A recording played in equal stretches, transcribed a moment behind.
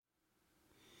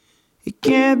It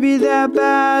can't be that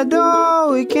bad,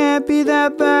 oh, it can't be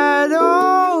that bad,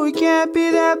 oh, it can't be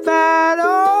that bad,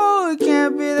 oh, it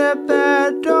can't be that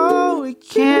bad, oh, it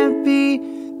can't be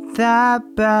that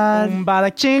bad.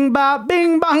 Bada ching, ba,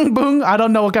 bing, bang, boom. I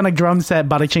don't know what kind of drum set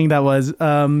bada ching that was.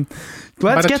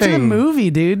 Let's get to the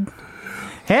movie, dude.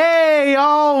 Hey,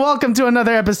 y'all, welcome to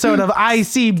another episode of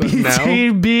ICBTB.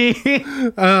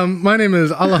 My name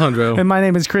is Alejandro. And my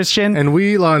name is Christian. And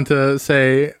we want to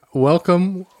say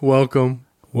welcome.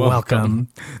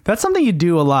 That's something you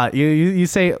do a lot. You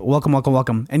say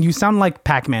welcome. And you sound like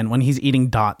Pac-Man when he's eating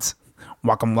dots.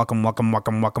 Welcome.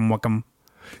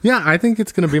 Yeah, I think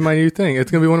it's going to be my new thing. It's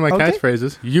going to be one of my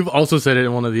catchphrases. You've also said it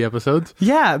in one of the episodes.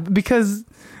 Yeah, because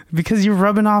you're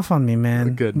rubbing off on me,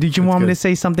 man. Good. Did you want me to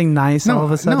say something nice all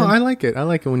of a sudden? No, I like it. I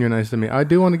like it when you're nice to me. I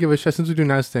do want to give a shout. Since we do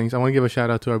nice things, I want to give a shout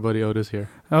out to our buddy Otis here.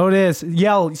 Otis,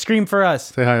 scream for us.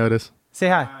 Say hi, Otis. Say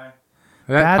hi.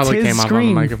 That That's probably his came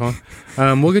scream. out on the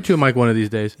microphone. We'll get you a mic one of these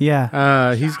days.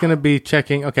 Yeah. He's going to be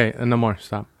checking. Okay, no more.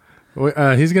 Stop.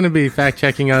 He's going to be fact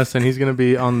checking us, and he's going to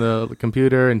be on the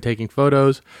computer and taking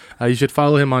photos. You should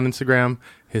follow him on Instagram.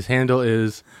 His handle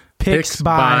is _Otis.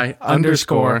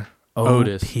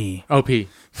 OP.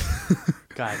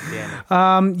 God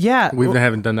damn it. Yeah. We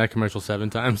haven't done that commercial 7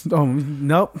 times. Oh,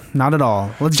 nope, not at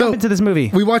all. Let's jump into this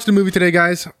movie. We watched a movie today,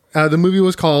 guys. The movie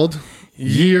was called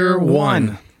Year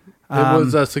One.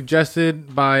 It was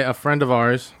suggested by a friend of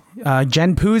ours.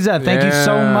 Jen Puza, thank you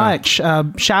so much.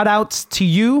 Shout outs to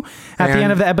you. At the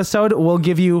end of the episode, we'll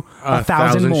give you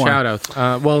 1,000 more. Shout outs.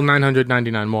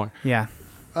 999 more. Yeah.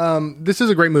 This is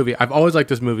a great movie. I've always liked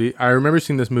this movie. I remember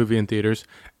seeing this movie in theaters.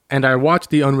 And I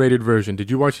watched the unrated version.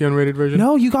 Did you watch the unrated version?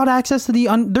 No, you got access to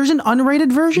there's an unrated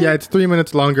version? Yeah, it's 3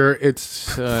 minutes longer.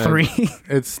 It's 3.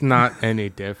 It's not any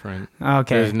different.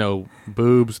 Okay. There's no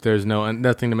boobs. There's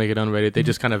nothing to make it unrated. They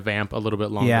just kind of vamp a little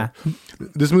bit longer. Yeah.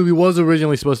 This movie was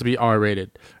originally supposed to be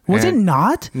R-rated. Was it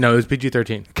not? No, it was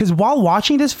PG-13. Because while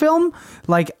watching this film,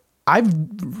 I've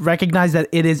recognized that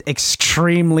it is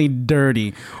extremely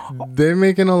dirty. They're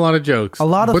making a lot of jokes. A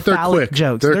lot of but they're phallic quick.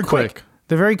 jokes. They're quick.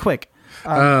 They're very quick.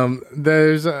 Let's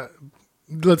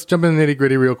jump in the nitty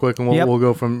gritty real quick, and we'll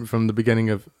go from the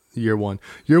beginning of Year One.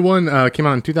 Year One came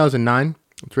out in 2009.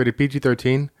 It's rated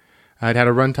PG-13. It had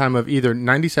a runtime of either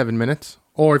 97 minutes,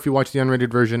 or if you watch the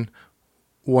unrated version,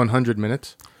 100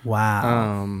 minutes.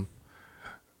 Wow.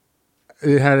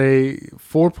 It had a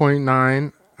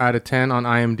 4.9 out of 10 on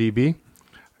IMDb,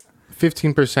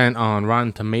 15% on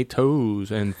Rotten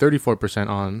Tomatoes, and 34%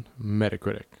 on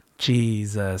Metacritic.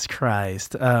 Jesus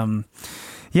Christ. I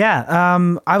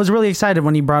was really excited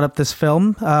when you brought up this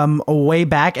film way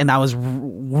back, and I was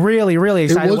really, really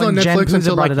excited. It was when on Netflix Jen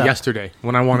until brought it up. yesterday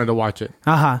when I wanted to watch it.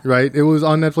 Right? It was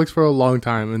on Netflix for a long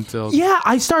time until... Yeah,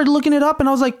 I started looking it up, and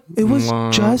I was like, it was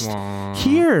just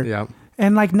here. Yeah.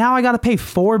 And now I got to pay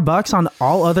 $4 on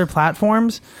all other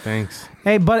platforms. Thanks.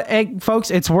 Hey,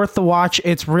 folks, it's worth the watch.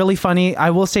 It's really funny.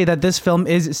 I will say that this film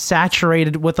is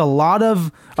saturated with a lot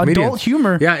of adult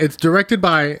humor. Yeah, it's directed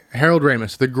by Harold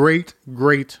Ramis, the great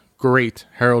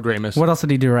Harold Ramis. What else did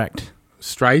he direct?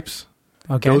 Stripes.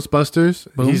 Okay. Ghostbusters.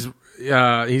 Boom.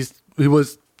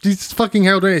 He's fucking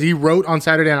Harold Ramis. He wrote on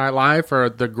Saturday Night Live for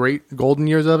the great golden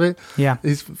years of it. Yeah.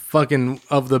 He's fucking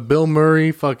of the Bill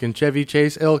Murray, fucking Chevy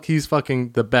Chase ilk. He's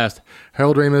fucking the best.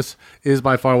 Harold Ramis is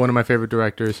by far one of my favorite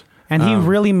directors. And he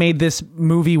really made this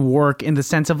movie work in the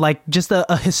sense of just a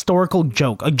historical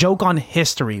joke, a joke on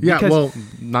history. Yeah, well,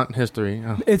 not history.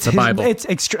 It's the Bible.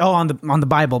 It's on the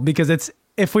Bible, because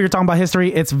if we were talking about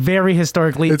history, it's very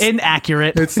historically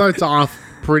inaccurate. It starts off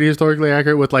pretty historically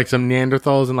accurate with some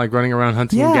Neanderthals and running around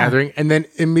hunting and gathering, and then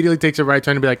immediately takes a right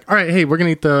turn to be like, all right, hey, we're gonna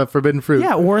eat the forbidden fruit.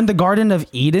 Yeah, we're in the Garden of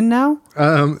Eden now.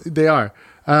 They are.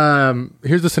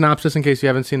 Here's the synopsis in case you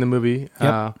haven't seen the movie.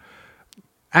 Yep.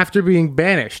 After being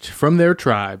banished from their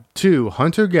tribe, 2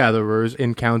 hunter-gatherers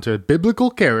encounter biblical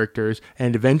characters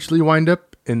and eventually wind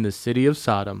up in the city of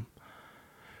Sodom.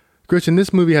 Christian,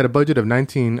 this movie had a budget of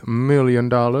 $19 million.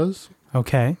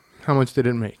 Okay. How much did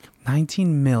it make?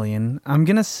 19 million. I'm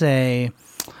gonna say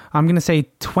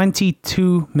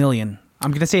 22 million.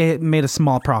 I'm gonna say it made a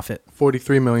small profit.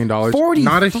 $43 million. 43?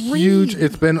 Not a huge.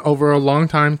 It's been over a long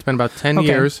time. It's been about 10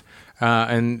 years,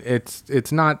 and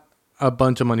it's not a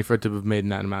bunch of money for it to have made in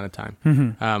that amount of time.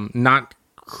 Mm-hmm. Not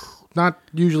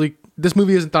usually. This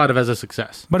movie isn't thought of as a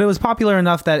success, but it was popular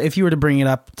enough that if you were to bring it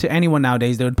up to anyone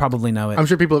nowadays, they would probably know it. I'm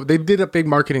sure they did a big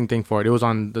marketing thing for it. It was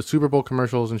on the Super Bowl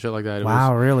commercials and shit like that.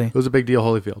 Really? It was a big deal.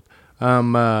 Holyfield.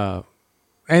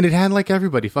 And it had like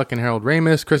everybody, fucking Harold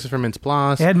Ramis, Christopher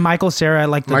Mintz-Plasse. It had Michael Cera,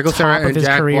 like the top Cera of and his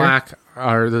Jack career. Black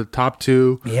are the top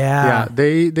two. Yeah.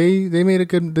 They made a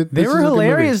good. They were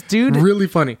hilarious, dude. Really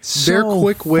funny. So Their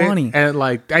quick wit funny. and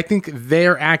like I think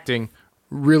their acting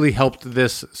really helped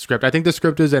this script. I think the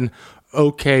script is an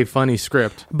okay, funny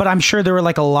script. But I'm sure there were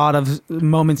like a lot of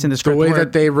moments in the script.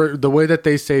 The way that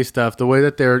they say stuff, the way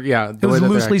that they're it was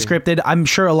loosely scripted. I'm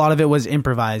sure a lot of it was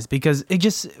improvised because it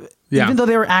just even though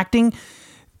they were acting,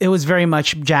 it was very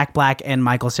much Jack Black and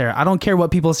Michael Cera. I don't care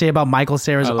what people say about Michael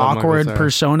Cera's awkward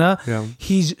persona. Yeah.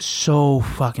 He's so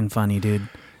fucking funny, dude.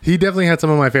 He definitely had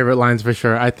some of my favorite lines for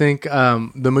sure. I think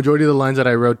the majority of the lines that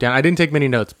I wrote down, I didn't take many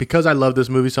notes because I love this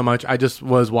movie so much. I just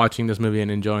was watching this movie and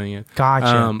enjoying it.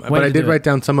 Gotcha. But I did write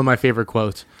down some of my favorite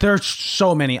quotes. There's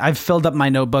so many. I've filled up my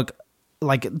notebook,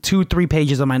 like 2-3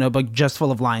 pages of my notebook just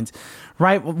full of lines.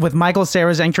 Right, with Michael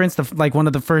Cera's entrance, like one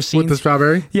of the first scenes. With the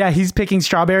strawberry? Yeah, he's picking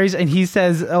strawberries, and he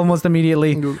says almost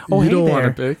immediately, "Oh, you don't want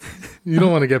to pick. You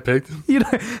don't want to get picked.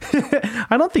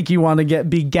 I don't think you want to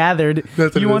be gathered.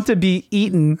 You want to be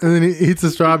eaten." And then he eats the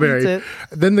strawberry.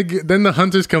 Then the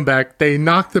hunters come back. They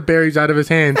knock the berries out of his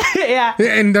hand. Yeah,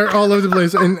 and they're all over the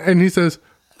place. And he says,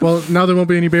 "Well, now there won't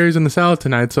be any berries in the salad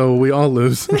tonight, so we all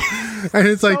lose." And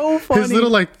it's like funny. His little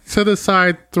like to the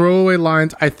side throwaway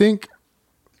lines. I think.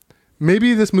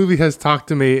 Maybe this movie has talked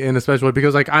to me in a special way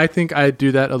because, like, I think I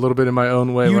do that a little bit in my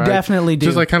own way. You definitely do.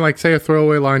 Just like kind of like say a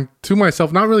throwaway line to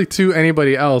myself, not really to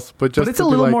anybody else, but just. But it's a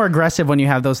little more aggressive when you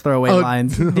have those throwaway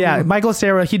lines. Yeah, Michael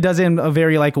Cera, he does it in a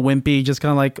very like wimpy, just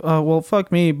kind of like, oh well,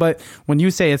 fuck me. But when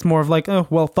you say it's more of like, oh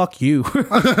well, fuck you.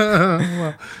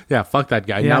 Well, yeah, fuck that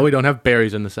guy. Yeah. Now we don't have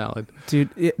berries in the salad,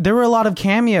 dude. There were a lot of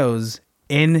cameos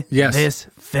in this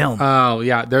film. Oh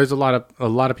yeah, there's a lot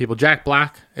of people. Jack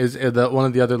Black is one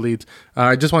of the other leads.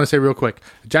 I just want to say real quick,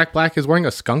 Jack Black is wearing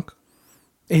a skunk.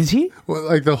 Is he? Well,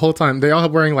 like the whole time, they all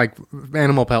have wearing like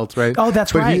animal pelts, right? Oh,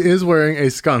 that's right. But he is wearing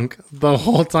a skunk the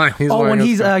whole time. When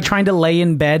he's trying to lay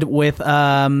in bed with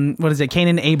what is it, Cain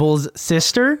and Abel's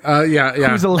sister? Yeah.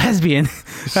 Who's a lesbian?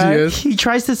 She is. He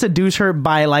tries to seduce her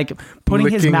by like putting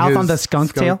his mouth on the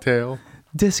skunk tail.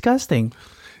 Disgusting.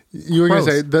 You were going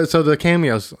to say, the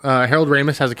cameos. Harold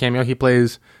Ramis has a cameo. He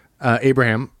plays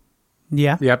Abraham.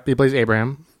 Yeah. Yep, he plays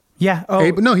Abraham. Yeah. Oh.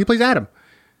 No, he plays Adam.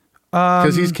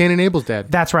 Because he's Cain and Abel's dad.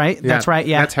 That's right. Yeah. That's right,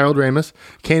 yeah. That's Harold Ramis.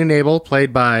 Cain and Abel,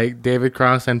 played by David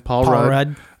Cross and Paul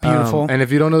Rudd. Beautiful. And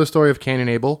if you don't know the story of Cain and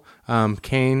Abel,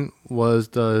 Cain was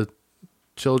the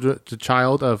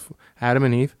child of Adam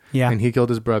and Eve. Yeah. And he killed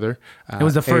his brother. It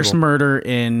was the first murder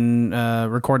in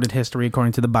recorded history,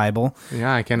 according to the Bible.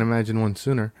 Yeah, I can't imagine one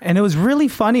sooner. And it was really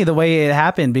funny the way it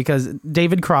happened because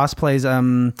David Cross plays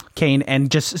Cain,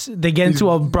 and just they get into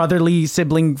a brotherly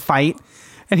sibling fight,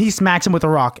 and he smacks him with a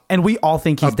rock, and we all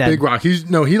think he's dead. A big rock. He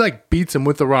like beats him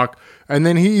with the rock, and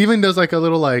then he even does like a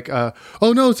little like,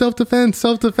 oh no,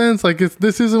 self-defense. Like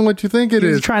this isn't what you think it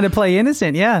is. He's trying to play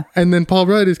innocent, yeah. And then Paul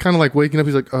Rudd is kind of like waking up.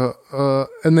 He's like,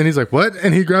 and then he's like, what?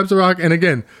 And he grabs the rock and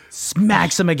again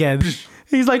smacks him again.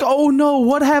 He's like, oh no,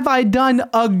 what have I done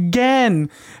again?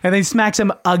 And then he smacks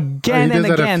him again and again. He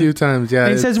does that a few times, yeah.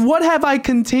 And he says, what have I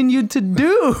continued to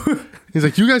do? He's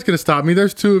like, you guys could have stopped me.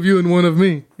 There's two of you and one of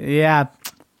me. Yeah.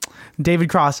 David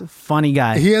Cross, funny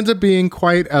guy. He ends up being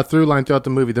quite a through line throughout the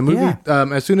movie. The movie,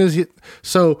 as soon as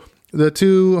the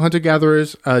two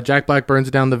hunter-gatherers, Jack Black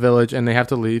burns down the village and they have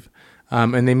to leave.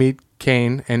 And they meet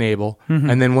Cain and Abel. Mm-hmm.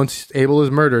 And then once Abel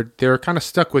is murdered, they're kind of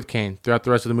stuck with Cain throughout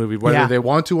the rest of the movie. Whether they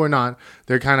want to or not,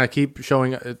 they're kind of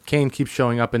Cain keeps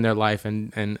showing up in their life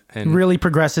and really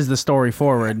progresses the story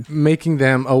forward. Making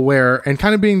them aware and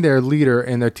kind of being their leader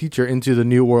and their teacher into the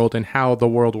new world and how the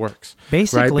world works.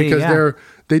 Basically, right? Because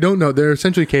they don't know. They're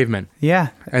essentially cavemen. Yeah.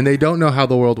 And they don't know how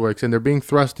the world works. And they're being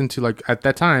thrust into, like, at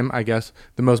that time, I guess,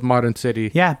 the most modern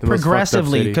city. Yeah,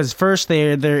 progressively. Because first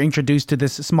they're introduced to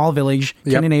this small village,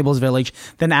 Cain and Abel's village.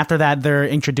 Then after that, they're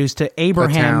introduced to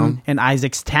Abraham and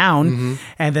Isaac's town. Mm-hmm.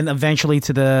 And then eventually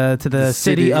to the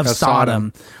city of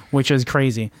Sodom, which is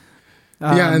crazy.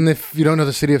 Yeah, and if you don't know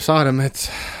the city of Sodom,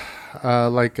 it's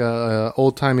like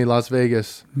old-timey Las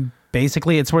Vegas.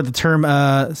 Basically, it's where the term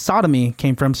sodomy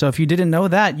came from. So if you didn't know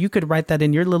that, you could write that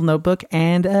in your little notebook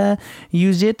and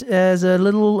use it as a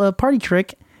little party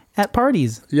trick at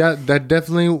parties. Yeah, that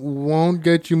definitely won't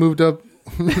get you moved up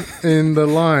in the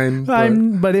line.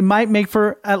 But it might make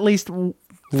for at least fun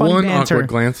one banter. Awkward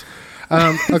glance.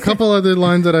 A couple other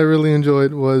lines that I really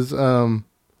enjoyed was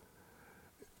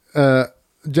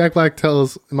Jack Black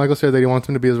tells Michael Cera that he wants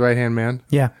him to be his right-hand man.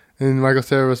 Yeah. And Michael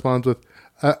Cera responds with,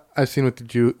 I've seen what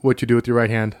you do with your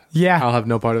right hand. Yeah. I'll have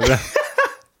no part of that.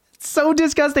 so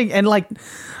disgusting. And like,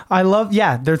 I love,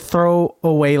 they're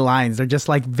throwaway lines. They're just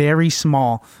like very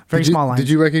small lines. Did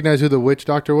you recognize who the witch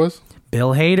doctor was?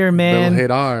 Bill Hader, man. Bill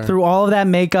Hader. Through all of that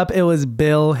makeup, it was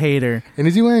Bill Hader. And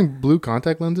is he wearing blue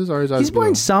contact lenses or his eyes He's blue?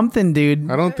 wearing something,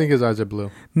 dude. I don't think his eyes are blue.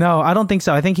 No, I don't think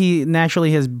so. I think he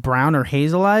naturally has brown or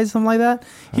hazel eyes, something like that.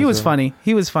 He was funny.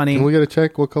 Can we get a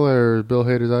check? What color are Bill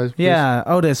Hader's eyes, please? Yeah,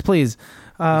 Otis, please.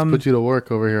 Let's put you to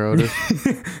work over here, Otis.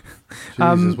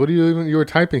 Jesus, what are you were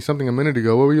typing something a minute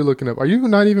ago. What were you looking up? Are you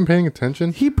not even paying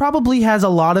attention? He probably has a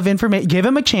lot of information. Give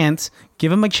him a chance.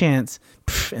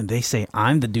 Pff, and they say,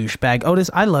 I'm the douchebag. Otis,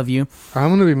 I love you. I'm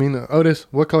going to be mean. Otis,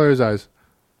 what color are his eyes?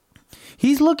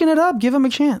 He's looking it up. Give him a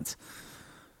chance.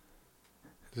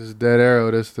 This is dead air,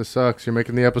 Otis. This sucks. You're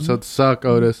making the episode suck,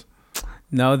 Otis.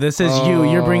 No, this is you.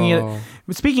 You're bringing it.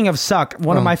 Speaking of suck,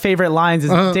 one of my favorite lines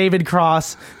is David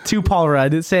Cross to Paul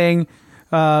Rudd saying,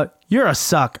 you're a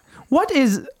suck. What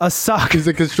is a suck? Is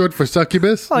it short for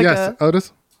succubus? Like yes,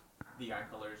 Otis. The eye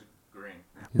color is green.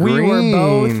 We were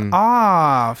both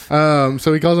off.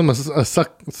 So he calls him a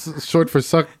suck, short for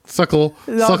suckle.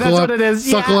 No, suckle that's up, what it is.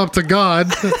 Suckle up to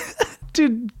God.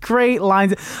 Dude, great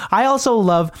lines. I also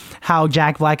love how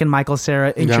Jack Black and Michael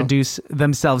Cera introduce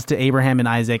themselves to Abraham and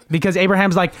Isaac, because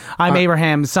Abraham's like, I'm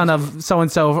Abraham, son of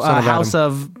so-and-so, house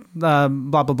of blah,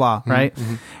 blah, blah, right?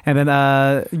 Mm-hmm. And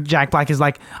then Jack Black is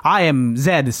like, I am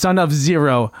Zed, son of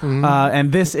Zero.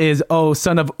 And this is,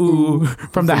 son of Ooh,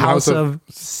 from the house of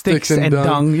sticks and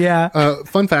dung. Yeah.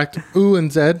 Fun fact, Ooh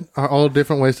and Zed are all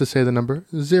different ways to say the number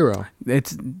 0.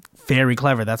 It's very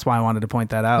clever. That's why I wanted to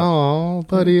point that out. Oh,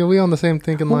 buddy, are we on the same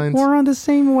thinking lines? We're on the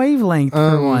same wavelength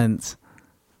for once.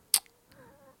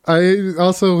 I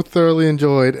also thoroughly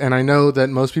enjoyed, and I know that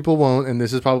most people won't, and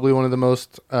this is probably one of the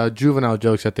most juvenile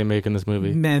jokes that they make in this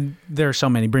movie. Man, there are so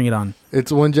many. Bring it on.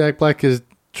 It's when Jack Black is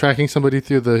tracking somebody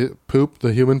through the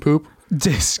human poop.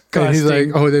 Disgusting. And he's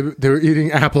like, they were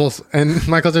eating apples. And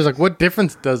Michael Cera's like, what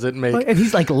difference does it make? And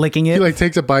he's like licking it. He like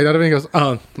takes a bite out of it and he goes,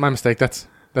 oh, my mistake. That's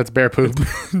bear poop.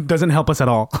 Doesn't help us at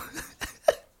all.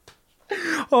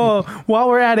 While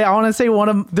we're at it, I want to say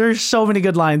there's so many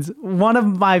good lines. One of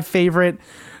my favorite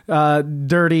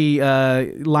dirty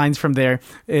lines from there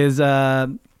is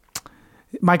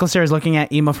Michael Cera's looking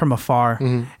at Ema from afar.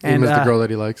 Mm-hmm. And Ema's the girl that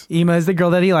he likes. Ema is the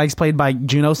girl that he likes, played by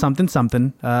Juno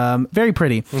something. Very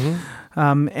pretty.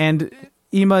 Mm-hmm. And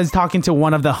Ema is talking to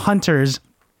one of the hunters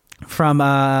from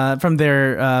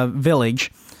their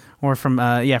village, or from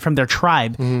their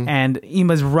tribe. Mm-hmm. And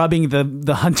Ema's rubbing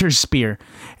the hunter's spear.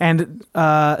 And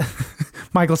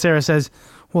Michael Cera says,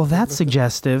 well, that's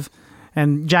suggestive.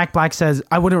 And Jack Black says,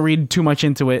 I wouldn't read too much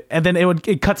into it. And then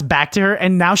it cuts back to her,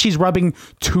 and now she's rubbing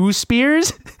 2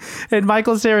 spears. And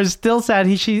Michael Cera is still sad.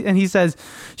 He says,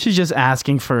 she's just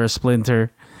asking for a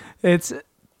splinter. It's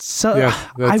so. Yeah,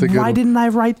 why didn't I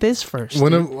write this first?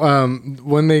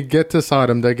 When they get to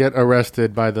Sodom, they get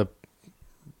arrested by the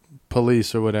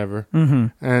police or whatever,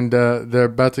 and they're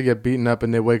about to get beaten up,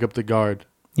 and they wake up the guard.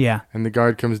 Yeah, and the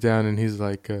guard comes down, and he's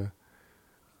like,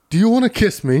 "Do you want to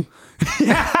kiss me?"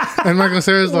 And Michael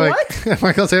Cera's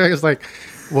like,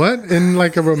 "What?" In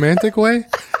like a romantic way,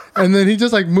 and then he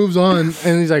just like moves on,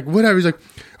 and he's like, "Whatever." He's like,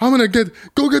 "I'm gonna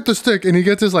go get the stick," and he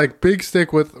gets this like big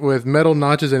stick with metal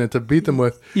notches in it to beat them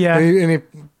with. Yeah, and he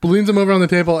leans him over on the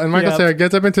table, and Michael Cera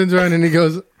gets up and turns around, and he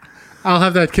goes, "I'll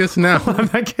have that kiss now." I'll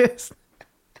have that kiss.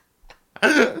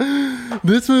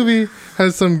 This movie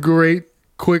has some great,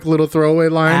 quick little throwaway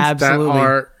lines that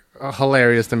are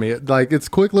hilarious to me. Like, it's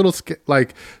quick little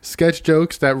sketch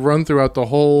jokes that run throughout the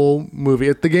whole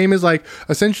movie. The game is like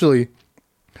essentially,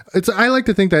 I like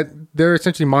to think that they're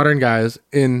essentially modern guys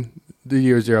in the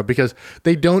year 0 because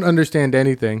they don't understand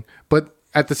anything, but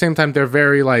at the same time they're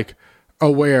very like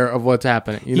aware of what's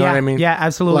happening. You know what I mean? Yeah,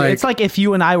 absolutely. It's like if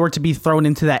you and I were to be thrown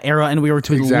into that era and we were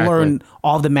to learn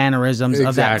all the mannerisms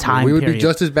of that time we would period. be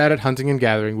just as bad at hunting and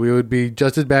gathering. We would be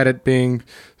just as bad at being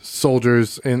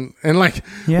soldiers and like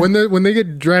when they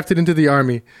get drafted into the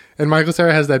army and Michael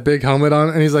Cera has that big helmet on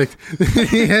and he's like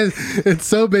it's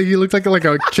so big he looks like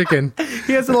a chicken.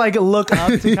 He has to like look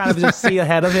up to kind of just see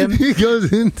ahead of him. He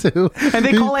goes into and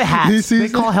they call it hats. They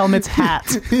call helmets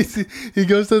hats. He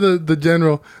goes to the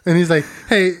general and he's like,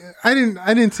 hey, I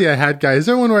didn't see a hat guy. Is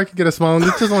there one where I could get a small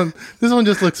one? This one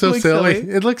just looks so silly.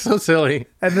 It looks so silly.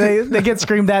 And they get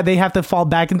screamed at. They have to fall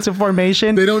back into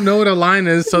formation. They don't know what a line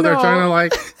is, so they're trying to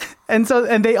like. And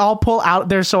they all pull out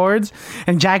their swords,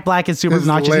 and Jack Black is super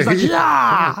obnoxious. He's like,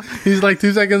 yeah. He's like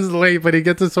 2 seconds late, but he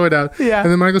gets his sword out. Yeah. And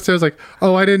then Michael Cera's like,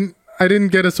 oh, I didn't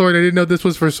get a sword. I didn't know this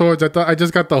was for swords. I thought I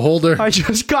just got the holder.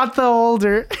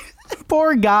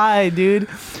 Poor guy, dude.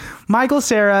 Michael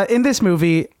Cera in this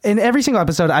movie, in every single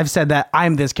episode, I've said that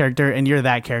I'm this character and you're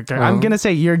that character. I'm going to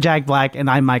say you're Jack Black and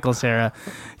I'm Michael Cera.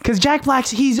 Because Jack Black's,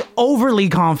 he's overly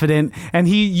confident. And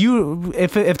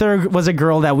if there was a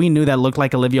girl that we knew that looked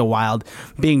like Olivia Wilde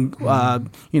being,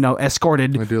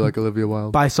 escorted I do like Olivia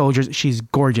Wilde. by soldiers, she's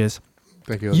gorgeous.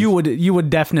 Thank you. You would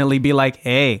definitely be like,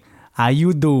 hey, how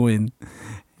you doing?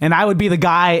 And I would be the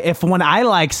guy, if when I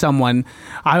like someone,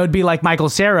 I would be like Michael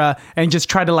Cera and just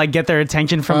try to like get their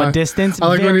attention from a distance. I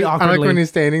like awkwardly. when he's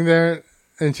standing there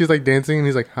and she's like dancing and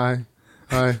he's like, hi.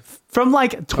 From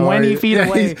like 20 feet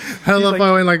away. He's hella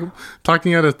far away, like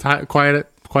talking at a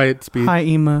quiet speed. Hi,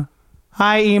 Ima.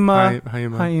 Hi, Ima. Hi,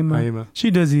 Ima. Hi, Ima. Hi, Ima. She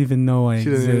doesn't even know I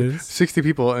exist. 60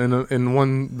 people in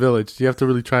one village. You have to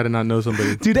really try to not know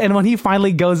somebody. Dude, and when he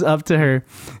finally goes up to her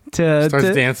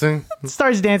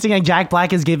starts dancing, and Jack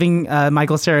Black is giving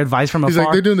Michael Cera advice from afar. He's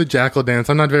like, they're doing the jackal dance.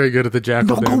 I'm not very good at the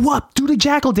jackal dance. Go up, do the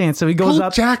jackal dance. So he goes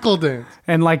up. Jackal dance.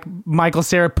 And like Michael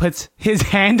Cera puts his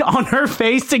hand on her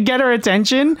face to get her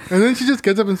attention. And then she just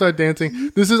gets up and starts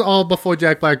dancing. This is all before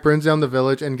Jack Black burns down the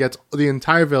village and gets the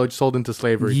entire village sold into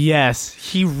slavery. Yes,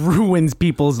 he ruins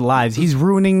people's lives. He's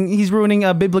ruining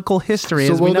a biblical history.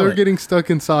 So as we while know they're it. getting stuck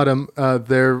in Sodom,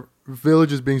 their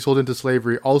village is being sold into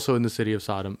slavery also in the city of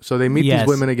Sodom. So they meet these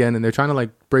women again and they're trying to like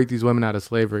break these women out of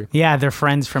slavery. Yeah, they're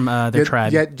friends from their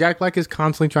tribe. Yet Jack Black is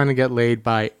constantly trying to get laid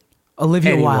by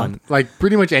Olivia Wilde. Like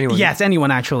pretty much anyone. Yes, anyone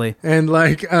actually. And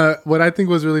like what I think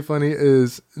was really funny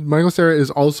is Michael Cera is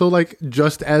also like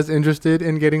just as interested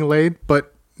in getting laid,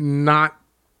 but not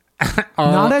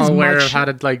as aware much of how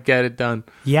to like get it done.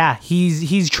 Yeah,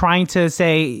 he's trying to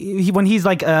say when he's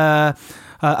like a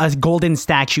golden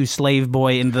statue slave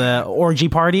boy in the orgy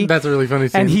party. That's a really funny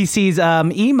scene. And he sees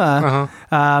Ima,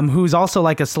 who's also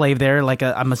like a slave there, like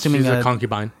I'm assuming she's a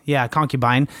concubine. Yeah,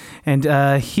 concubine.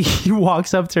 And he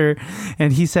walks up to her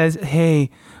and he says, "Hey,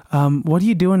 what are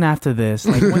you doing after this?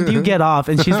 Like, when do you get off?"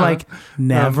 And she's like,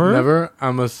 "Never, never.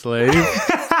 I'm a slave."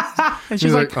 And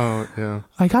she's like, "Oh yeah,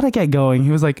 I gotta get going."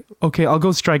 He was like, "Okay, I'll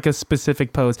go strike a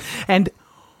specific pose." And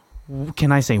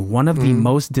can I say one of the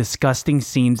most disgusting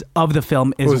scenes of the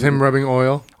film is him rubbing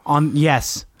oil on the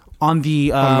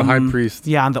high priest.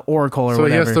 Yeah, on the oracle or so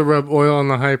whatever. So he has to rub oil on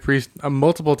the high priest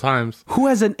multiple times. Who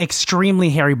has an extremely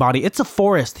hairy body. It's a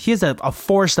forest. He has a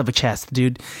forest of a chest,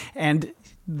 dude. And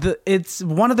it's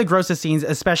one of the grossest scenes,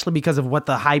 especially because of what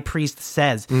the high priest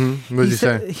says. Mm-hmm. What did he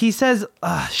say? He says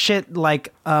shit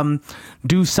like,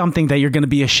 do something that you're going to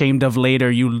be ashamed of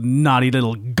later, you naughty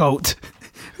little goat.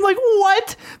 I'm like,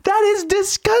 what? That is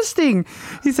disgusting.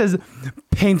 He says,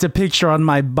 paint a picture on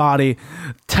my body,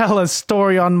 tell a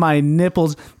story on my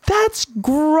nipples. That's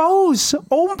gross.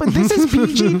 Oh, but this is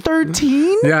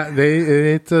PG-13? Yeah,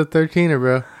 it's a 13er,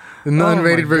 bro. In the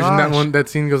unrated version, that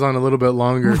scene goes on a little bit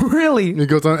longer. Really? It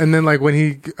goes on, and then like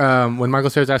when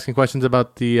Michael Cera's asking questions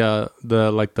about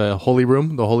the holy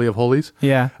room, the holy of holies.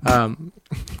 Yeah.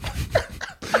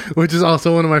 Which is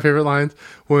also one of my favorite lines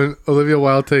when Olivia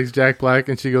Wilde takes Jack Black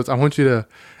and she goes, "I want you to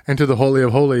enter the holy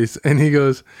of holies," and he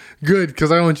goes, "Good,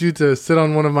 because I want you to sit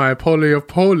on one of my holy of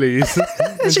holies."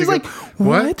 And she's like,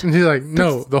 "What?" And he's like,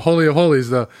 "No, the holy of holies,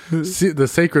 the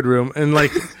sacred room," and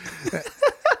like.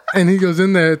 And he goes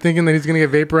in there thinking that he's going to get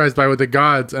vaporized by the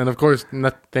gods. And of course,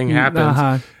 nothing happens.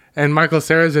 Uh-huh. And Michael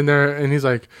Cera's in there and he's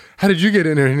like, "How did you get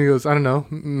in there?" And he goes, "I don't know.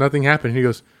 Nothing happened." And he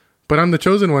goes, "But I'm the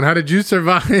chosen one. How did you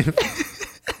survive?"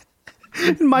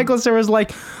 And Michael Cera's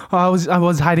like, "Oh, I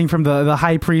was hiding from the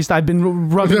high priest. I've been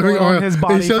rubbing oil on his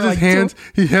body." He shows his hands.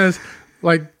 He has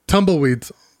like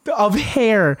tumbleweeds of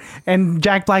hair. And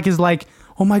Jack Black is like,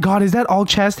 "Oh my God, is that all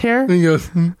chest hair?" And he goes,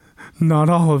 "Not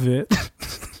all of it."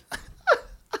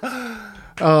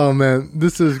 Oh man,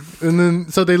 and then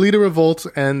so they lead a revolt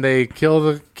and they kill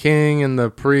the king and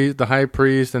the high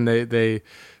priest, and they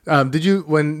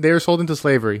when they were sold into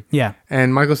slavery? Yeah.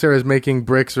 And Michael Cera is making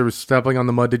bricks or stepping on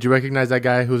the mud. Did you recognize that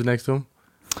guy who was next to him?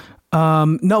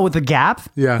 No, with the gap.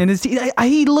 Yeah. And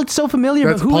he looked so familiar.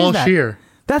 That's but who Paul is that? Scheer.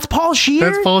 That's Paul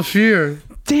Scheer. That's Paul Scheer.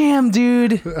 Damn,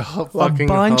 dude. A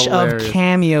bunch hilarious. Of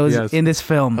cameos in this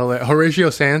film.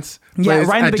 Horatio Sanz plays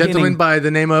right in the a gentleman by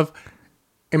the name of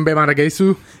Imbe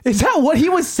Maragesu. Is that what he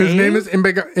was saying? His name is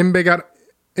Imbe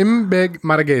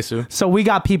Maragesu. So we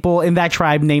got people in that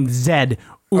tribe named Zed,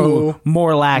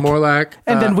 Morlach.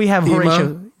 And then we have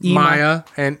Horatio, Maya,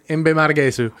 and Imbe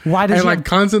Maragesu. Why does he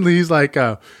constantly he's like,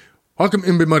 "How come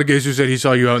Imbe Maragesu said he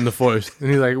saw you out in the forest?" And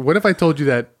he's like, "What if I told you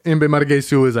that Imbe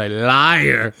Maragesu is a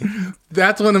liar?"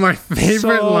 That's one of my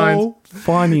favorite lines.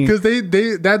 Funny. Because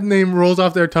that name rolls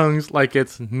off their tongues like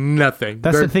it's nothing.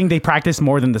 That's the thing, they practice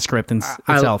more than the script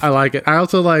itself. I like it. I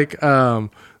also like a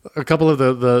couple of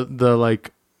the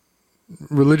like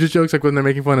religious jokes, like when they're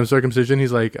making fun of circumcision.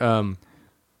 He's like,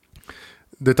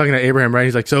 they're talking to Abraham, right?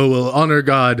 He's like, so we'll honor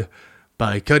God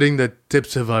by cutting the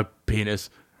tips of our penis.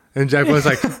 And Jack Black's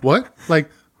like, what? Like,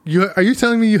 are you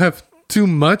telling me you have too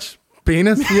much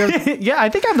penis? Yeah, I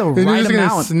think I have the and right you're just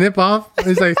amount. gonna snip off.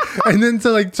 It's like, and then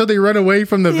so they run away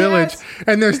from the village,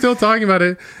 and they're still talking about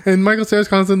it. And Michael Cera's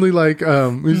constantly like,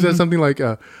 he says something like,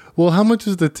 well, how much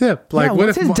is the tip? Like,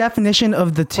 what's his definition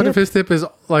of the tip? What if his tip is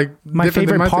like my different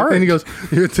favorite than my part? Tip? And he goes,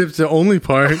 your tip's the only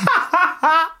part.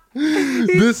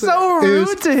 He's so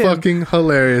rude to him. Fucking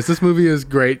hilarious. This movie is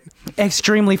great.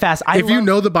 Extremely fast. If you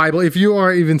know the Bible, if you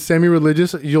are even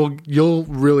semi-religious, you'll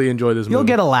really enjoy this movie. You'll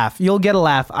get a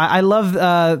laugh. I love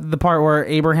the part where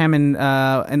Abraham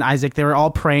and Isaac, they were all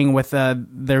praying with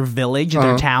their village,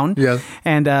 their town. Yeah.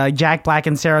 And Jack Black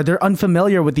and Cera, they're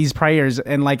unfamiliar with these prayers,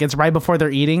 and like it's right before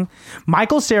they're eating.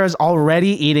 Michael Cera's already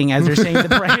eating as they're saying the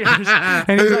prayers,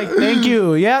 and he's like, "Thank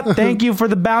you, thank you for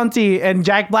the bounty." And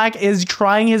Jack Black is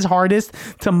trying his hardest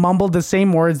to mumble the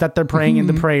same words that they're praying in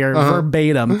the prayer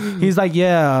verbatim. He's like,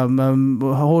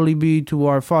 holy be to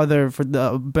our Father for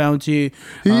the bounty.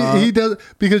 He does,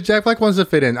 because Jack Black wants to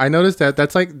fit in. I noticed that.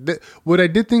 That's like what I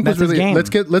did think was really. Let's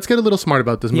get a little smart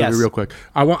about this movie real quick.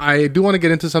 I do want to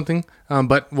get into something,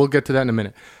 but we'll get to that in a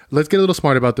minute. Let's get a little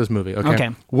smart about this movie.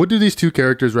 Okay. What do these two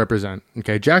characters represent?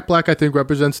 Okay. Jack Black, I think,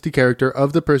 represents the character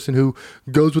of the person who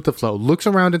goes with the flow, looks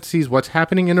around and sees what's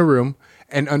happening in a room,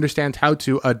 and understands how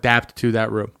to adapt to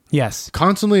that room. Yes.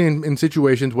 Constantly in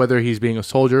situations, whether he's being a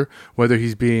soldier, whether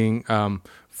he's being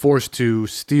forced to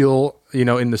steal,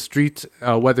 in the streets,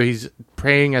 whether he's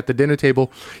praying at the dinner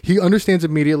table, he understands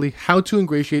immediately how to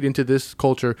ingratiate into this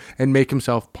culture and make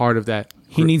himself part of that.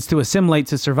 He needs to assimilate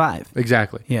to survive.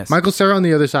 Exactly. Yes. Michael Cera on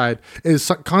the other side is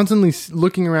constantly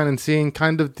looking around and seeing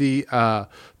kind of the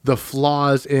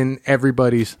flaws in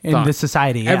everybody's thought. The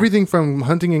society. Yeah. Everything from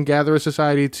hunting and gatherer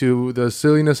society to the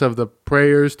silliness of the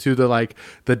prayers to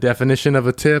the definition of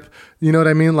a tip. You know what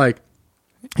I mean? Like,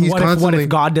 he's what if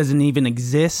God doesn't even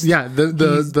exist? Yeah,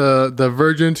 the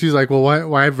virgins. He's like, well,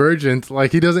 why virgins?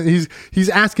 Like, he's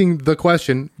asking the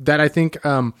question that I think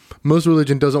most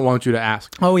religion doesn't want you to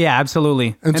ask. Oh yeah,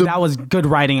 absolutely. And so, that was good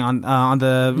writing on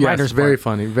the writer's part. Very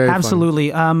funny. Very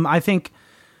absolutely. Funny. I think.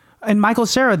 And Michael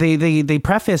Cera, they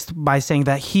prefaced by saying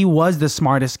that he was the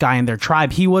smartest guy in their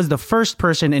tribe. He was the first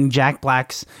person in Jack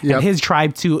Black's and his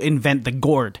tribe to invent the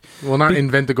gourd. Well, not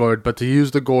invent the gourd, but to use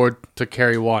the gourd to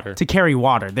carry water. To carry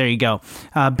water. There you go.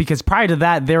 Because prior to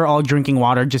that, they're all drinking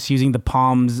water just using the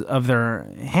palms of their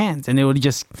hands. And it would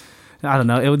just... I don't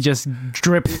know. It would just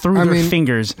drip through their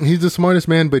fingers. He's the smartest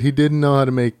man, but he didn't know how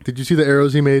to make... Did you see the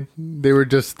arrows he made? They were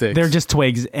just sticks. They're just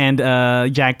twigs. And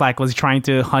Jack Black was trying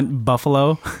to hunt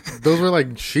buffalo. Those were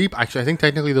like sheep. Actually, I think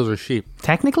technically those are sheep.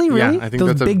 Technically? Really? Yeah, I think those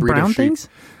that's a big breed brown of sheep. things?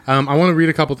 I want to read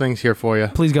a couple things here for you.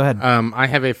 Please go ahead. I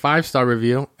have a 5-star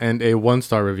review and a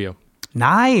 1-star review.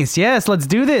 Nice. Yes, let's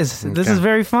do this. Okay. This is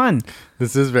very fun.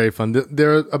 This is very fun.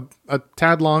 They're a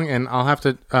tad long, and I'll have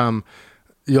to...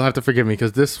 you'll have to forgive me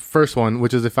because this first one,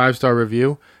 which is a 5-star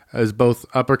review, is both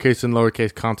uppercase and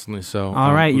lowercase constantly. So,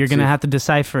 all right, you're gonna have to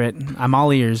decipher it. I'm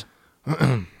all ears.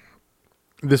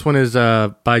 This one is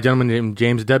by a gentleman named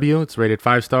James W. It's rated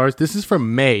 5 stars. This is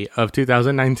from May of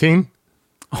 2019.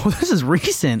 Oh, this is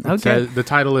recent. Okay. The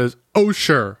title is "Oh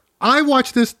Sure, I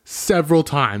watched this several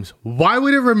times. Why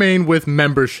would it remain with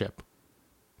membership?"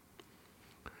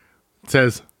 It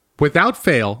says, "Without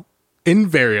fail,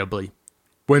 invariably.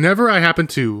 Whenever I happen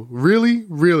to really,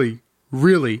 really,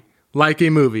 really like a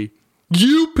movie,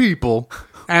 you people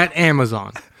at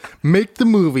Amazon make the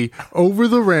movie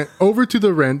over to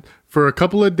the rent for a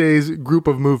couple of days group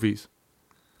of movies."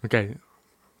 Okay.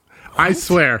 What? I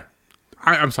swear.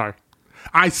 I'm sorry.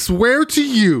 I swear to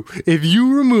you, if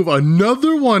you remove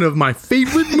another one of my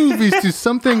favorite movies to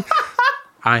something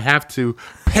I have to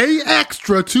pay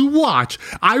extra to watch,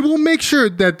 I will make sure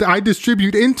that I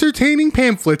distribute entertaining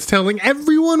pamphlets telling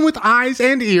everyone with eyes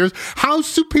and ears how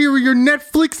superior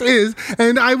Netflix is,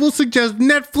 and I will suggest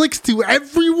Netflix to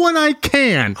everyone I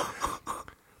can.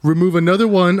 Remove another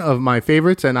one of my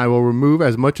favorites, and I will remove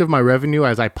as much of my revenue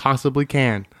as I possibly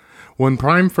can. When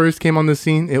Prime first came on the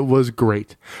scene, it was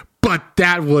great. But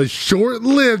that was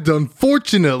short-lived,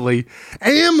 unfortunately.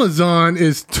 Amazon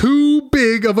is too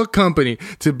big of a company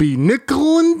to be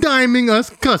nickel and diming us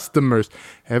customers.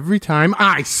 Every time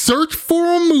I search for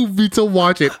a movie to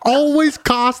watch, it always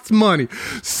costs money.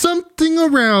 Something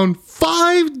around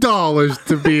 $5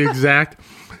 to be exact.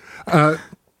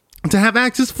 to have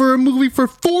access for a movie for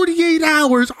 48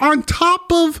 hours on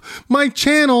top of my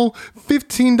channel,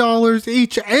 $15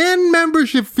 each, and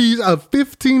membership fees of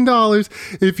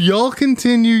 $15. If y'all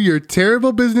continue your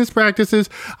terrible business practices,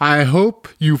 I hope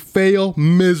you fail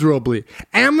miserably.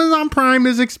 Amazon Prime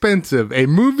is expensive, a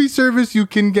movie service you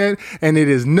can get, and it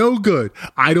is no good.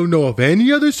 I don't know of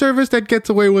any other service that gets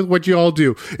away with what y'all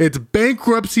do. It's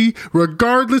bankruptcy.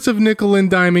 Regardless of nickel and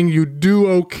diming, you do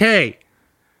okay.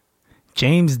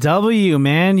 James W.,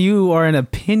 man, you are an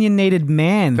opinionated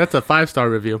man. That's a 5-star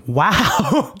review.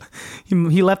 Wow.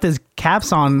 He left his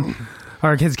caps on,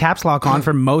 or his caps lock on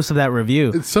for most of that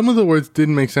review. Some of the words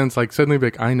didn't make sense. Like suddenly,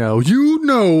 like, I know, you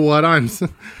know what I'm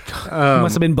saying. He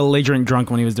must have been belligerent drunk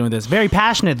when he was doing this. Very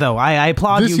passionate, though. I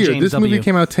applaud you, James W. This movie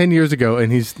came out 10 years ago, and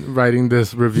he's writing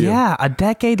this review. Yeah, a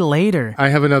decade later. I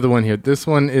have another one here. This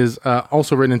one is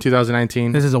also written in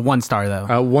 2019. This is a 1-star, though.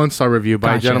 1-star review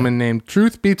by a gentleman named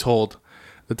Truth Be Told.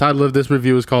 The title of this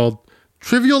review is called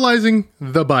Trivializing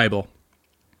the Bible.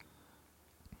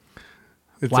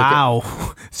 It's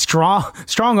wow.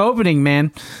 Strong opening,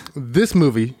 man. This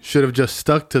movie should have just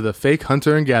stuck to the fake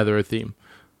hunter and gatherer theme.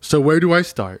 So where do I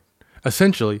start?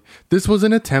 Essentially, this was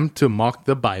an attempt to mock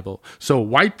the Bible. So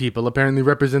white people apparently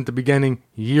represent the beginning,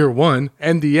 year one,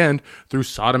 and the end through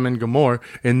Sodom and Gomorrah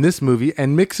in this movie,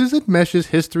 and mixes and meshes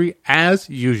history as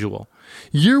usual.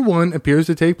 Year one appears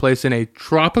to take place in a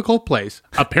tropical place,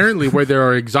 apparently where there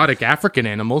are exotic African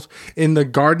animals, in the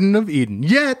Garden of Eden.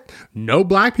 Yet, no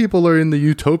black people are in the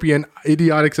utopian,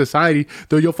 idiotic society,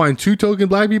 though you'll find 2 token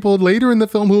black people later in the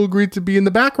film who agreed to be in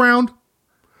the background.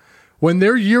 When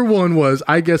their year one was,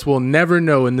 I guess we'll never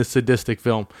know in this sadistic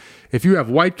film. If you have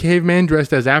white cavemen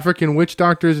dressed as African witch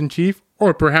doctors in chief,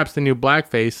 or perhaps the new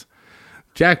blackface,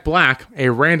 Jack Black, a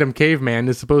random caveman,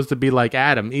 is supposed to be like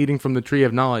Adam, eating from the tree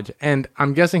of knowledge, and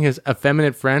I'm guessing his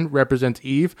effeminate friend represents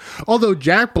Eve, although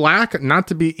Jack Black, not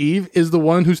to be Eve, is the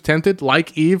one who's tempted,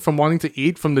 like Eve, from wanting to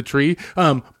eat from the tree.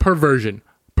 Perversion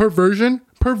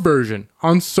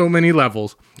on so many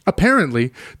levels.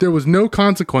 Apparently, there was no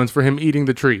consequence for him eating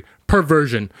the tree.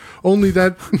 Perversion. Only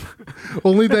that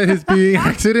his being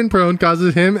accident prone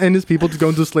causes him and his people to go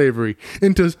into slavery,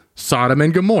 into Sodom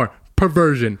and Gomorrah.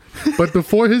 Perversion. But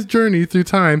before his journey through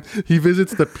time, he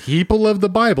visits the people of the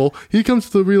Bible. He comes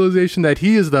to the realization that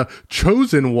he is the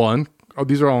chosen one. Oh,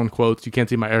 these are all in quotes. You can't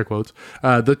see my air quotes.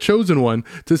 The chosen one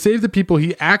to save the people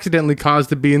he accidentally caused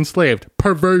to be enslaved.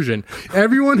 Perversion.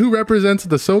 Everyone who represents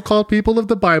the so-called people of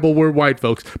the Bible were white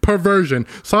folks. Perversion.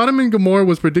 Sodom and Gomorrah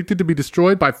was predicted to be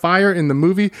destroyed by fire in the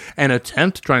movie, an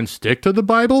attempt to try and stick to the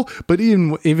Bible, but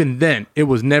even then, it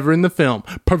was never in the film.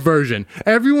 Perversion.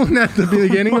 Everyone at the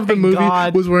beginning of the movie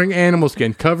was wearing animal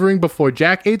skin, covering before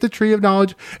Jack ate the tree of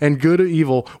knowledge and good or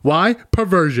evil. Why?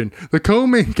 Perversion. The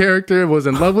co-main character was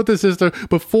in love with his sister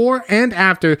before and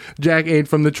after Jack ate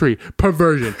from the tree.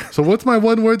 Perversion. So what's my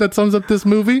one word that sums up this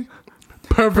movie?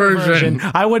 Perversion.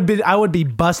 I would be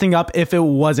busting up if it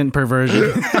wasn't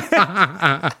perversion.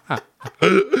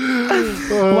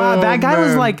 Wow, that guy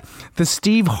was like the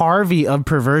Steve Harvey of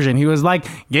perversion. He was like,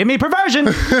 give me perversion.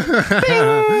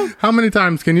 How many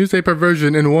times can you say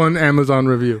perversion in one Amazon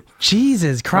review?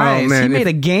 Jesus Christ. Oh, man. He made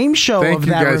a game show of that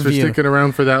review. Thank you guys for sticking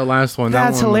around for that last one.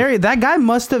 That's hilarious. That guy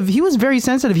he was very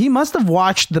sensitive. He must have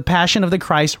watched The Passion of the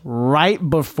Christ right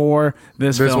before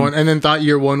this film. One, and then thought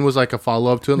year one was like a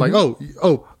follow-up to it. Like,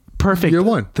 oh. Perfect. Year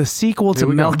one. The sequel to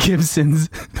Mel Gibson's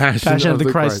Passion of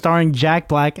the Christ, starring Jack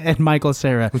Black and Michael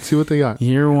Cera. Let's see what they got.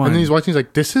 Year one. And then he's watching, he's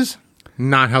like, this is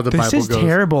not how the Bible goes. This is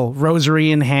terrible. Rosary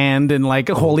in hand and like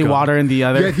holy water in the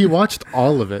other. Yeah, he watched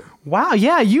all of it. Wow,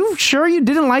 yeah, you sure you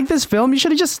didn't like this film? You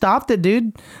should have just stopped it,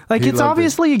 dude. Like, it's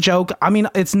obviously a joke. I mean,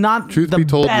 it's not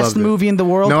the best movie in the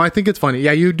world. No, I think it's funny.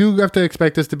 Yeah, you do have to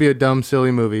expect this to be a dumb, silly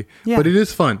movie. Yeah. But it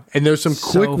is fun. And there's some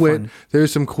quick wit.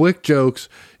 There's some quick jokes.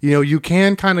 You know, you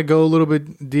can kind of go a little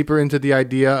bit deeper into the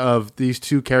idea of these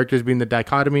two characters being the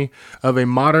dichotomy of a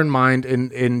modern mind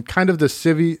in kind of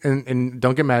the and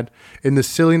don't get mad, in the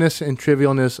silliness and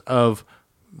trivialness of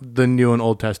the New and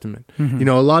Old Testament. Mm-hmm. You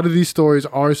know, a lot of these stories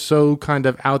are so kind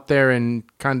of out there and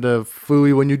kind of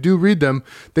fooey. When you do read them,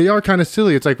 they are kind of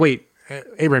silly. It's like, wait,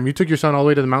 Abraham, you took your son all the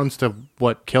way to the mountains to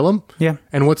what, kill him? Yeah.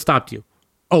 And what stopped you?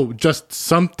 Oh, just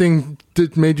something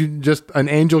that made you, just an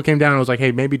angel came down and was like,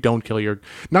 hey, maybe don't kill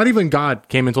not even God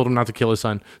came and told him not to kill his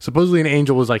son. Supposedly an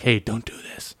angel was like, hey, don't do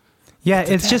this. Yeah,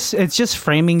 it's just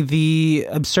framing the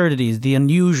absurdities, the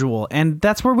unusual. And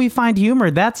that's where we find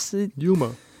humor. That's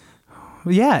humor.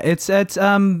 Yeah,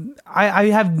 I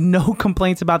have no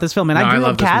complaints about this film, and I grew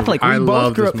up Catholic. I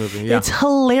love this movie. Yeah. It's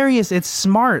hilarious. It's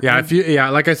smart. Yeah,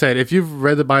 like I said, if you've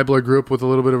read the Bible or grew up with a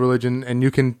little bit of religion, and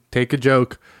you can take a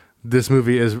joke, this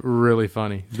movie is really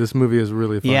funny.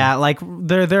 Yeah, like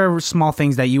there are small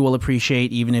things that you will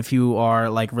appreciate even if you are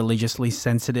like religiously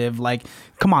sensitive. Like,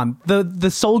 come on,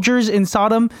 the soldiers in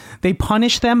Sodom, they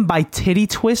punish them by titty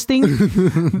twisting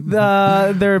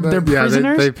their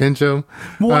prisoners. They pinch them.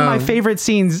 One of my favorite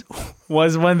scenes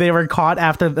was when they were caught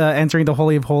after entering the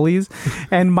Holy of Holies,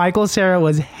 and Michael Cera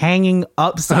was hanging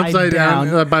upside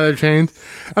down by their chains.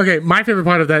 Okay, my favorite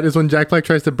part of that is when Jack Black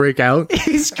tries to break out, and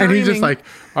he's just like,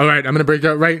 "All right, I'm gonna break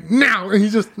out right now," and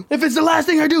he's just, "If it's the last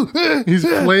thing I do," he's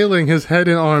flailing his head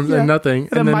and arms and nothing.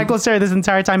 And then Michael Cera this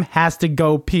entire time has to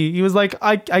go pee. He was like,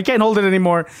 I can't hold it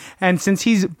anymore. And since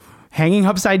he's hanging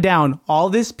upside down, all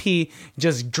this pee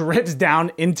just drips down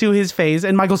into his face,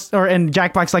 and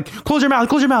Jack Black's like, close your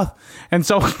mouth. And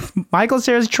so Michael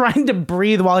Cera's trying to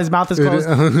breathe while his mouth is closed,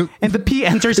 and the pee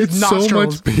enters his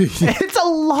nostrils. So much pee. It's a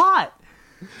lot.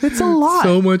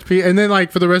 So much pee. And then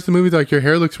like for the rest of the movie, like, your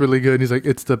hair looks really good. And he's like,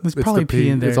 it's the pee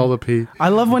in there. It's all the pee. I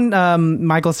love when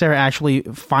Michael Cera actually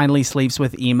finally sleeps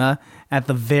with Ema at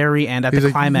the very end, at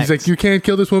the climax. He's like, you can't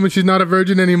kill this woman. She's not a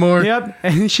virgin anymore. Yep.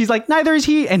 And she's like, neither is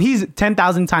he. And he's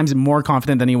 10,000 times more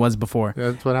confident than he was before.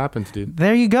 That's what happens, dude.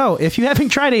 There you go. If you haven't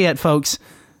tried it yet, folks,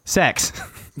 sex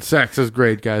is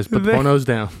great, guys. But porno's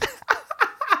down.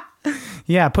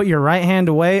 Yeah, put your right hand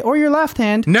away or your left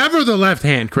hand. Never the left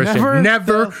hand, Christian.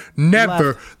 Never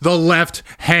the left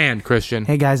hand, Christian.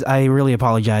 Hey, guys, I really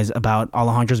apologize about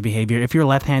Alejandro's behavior. If you're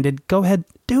left-handed, go ahead.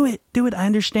 Do it. I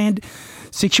understand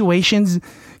situations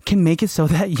can make it so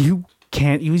that you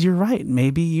can't use your right.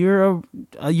 Maybe you're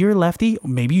lefty.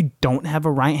 Maybe you don't have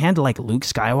a right hand like Luke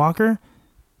Skywalker.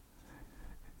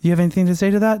 You have anything to say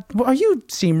to that? Well, you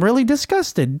seem really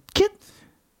disgusted.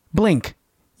 Blink.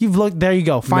 You've looked. There you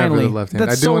go. Finally. Never the left hand.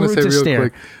 That's I do want to say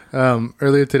real quick.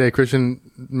 Earlier today, Christian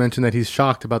mentioned that he's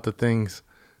shocked about the things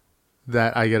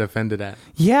that I get offended at.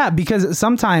 Yeah, because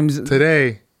sometimes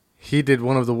today he did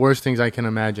one of the worst things I can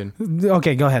imagine.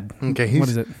 Okay, go ahead. Okay, what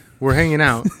is it? We're hanging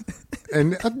out,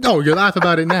 and you laugh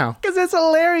about it now because it's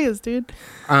hilarious, dude.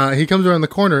 He comes around the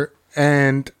corner,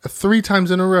 and 3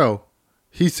 times in a row,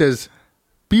 he says,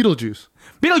 "Beetlejuice."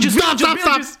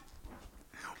 Stop.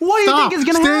 What do you think is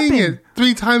going to happen? Saying it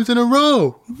 3 times in a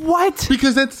row. What?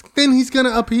 Because then he's going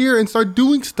to appear and start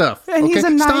doing stuff. And he's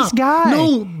a nice guy.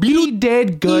 No, he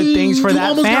did good things for that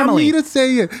almost family. Got me to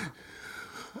say it.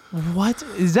 What?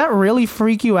 Does that really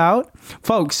freak you out?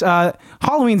 Folks,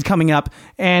 Halloween's coming up.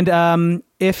 And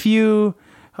if you...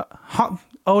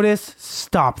 Otis,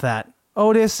 stop that.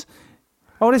 Otis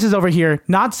is over here,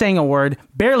 not saying a word,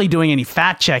 barely doing any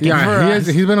fact checking. Yeah,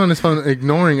 he's been on his phone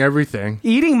ignoring everything.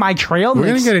 Eating my trail mix.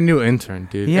 We're going to get a new intern,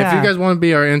 dude. Yeah. If you guys want to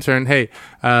be our intern, hey,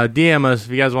 DM us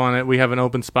if you guys want it. We have an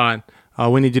open spot.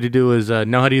 All we need you to do is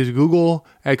know how to use Google,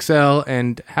 Excel,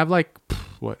 and have like,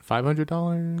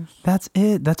 $500? That's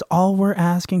it. That's all we're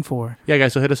asking for. Yeah,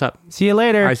 guys, so hit us up. See you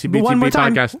later. ICBTB One more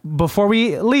time, podcast. before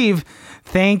we leave,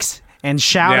 thanks and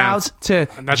shout outs to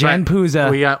Jen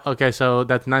Puza. Okay, so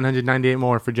that's 998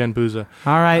 more for Jen Puza.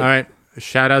 All right.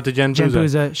 Shout out to Jen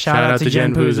Puza. Shout out to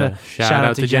Jen Puza. Shout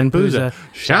out to Jen Puza.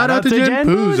 Shout out to Jen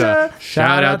Puza.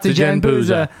 Shout out to Jen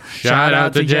Puza. Shout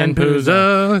out to Jen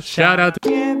Puza. Shout out to...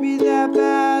 Can't be that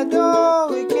bad,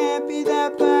 oh, it can't be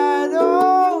that bad,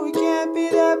 oh, it can't be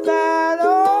that bad,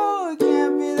 oh, it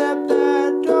can't be that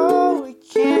bad, oh,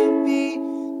 it can't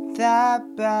be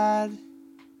that bad.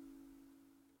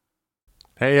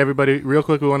 Hey, everybody. Real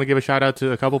quick, we want to give a shout out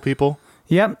to a couple people.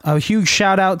 Yep. A huge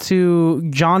shout out to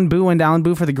John Boo and Alan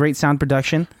Boo for the great sound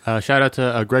production. Shout out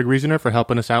to Greg Reasoner for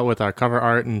helping us out with our cover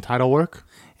art and title work.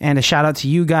 And a shout out to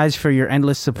you guys for your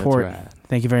endless support. That's right.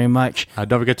 Thank you very much.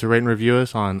 Don't forget to rate and review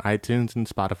us on iTunes and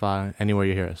Spotify, anywhere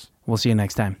you hear us. We'll see you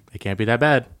next time. It can't be that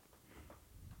bad.